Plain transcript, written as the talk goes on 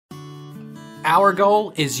Our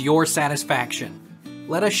goal is your satisfaction.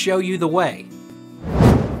 Let us show you the way.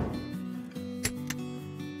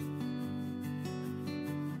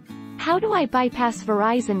 How do I bypass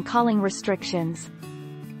Verizon calling restrictions?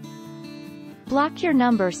 Block your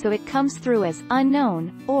number so it comes through as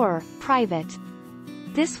unknown or private.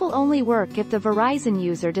 This will only work if the Verizon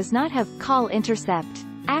user does not have call intercept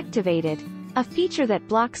activated, a feature that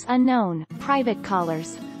blocks unknown, private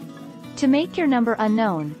callers. To make your number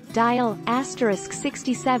unknown, dial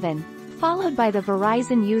 *67, followed by the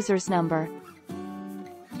Verizon user's number.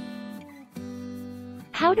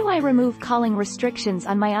 How do I remove calling restrictions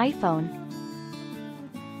on my iPhone?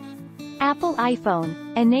 Apple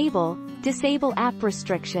iPhone, enable, disable app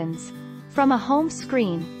restrictions. From a home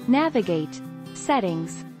screen, navigate,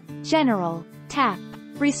 Settings, General, tap,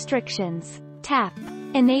 Restrictions, tap,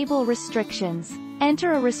 Enable restrictions.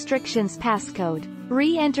 Enter a restrictions passcode.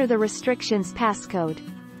 Re-enter the restrictions passcode.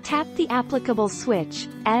 Tap the applicable switch,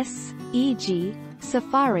 S, e.g.,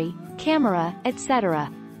 Safari, Camera,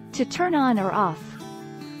 etc., to turn on or off.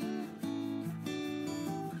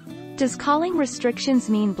 Does calling restrictions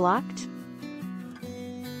mean blocked?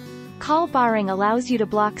 Call barring allows you to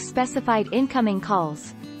block specified incoming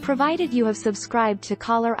calls, provided you have subscribed to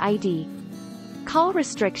caller ID. Call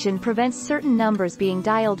restriction prevents certain numbers being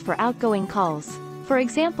dialed for outgoing calls. For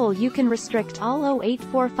example, you can restrict all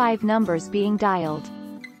 0845 numbers being dialed.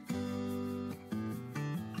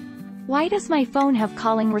 Why does my phone have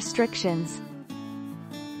calling restrictions?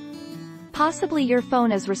 Possibly your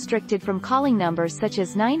phone is restricted from calling numbers such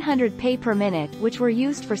as 900 pay per minute, which were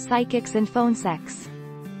used for psychics and phone sex.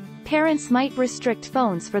 Parents might restrict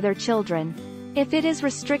phones for their children. If it is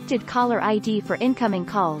restricted caller ID for incoming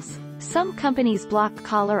calls, some companies block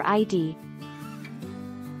caller ID.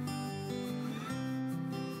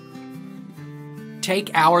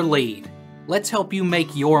 Take our lead. Let's help you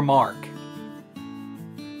make your mark.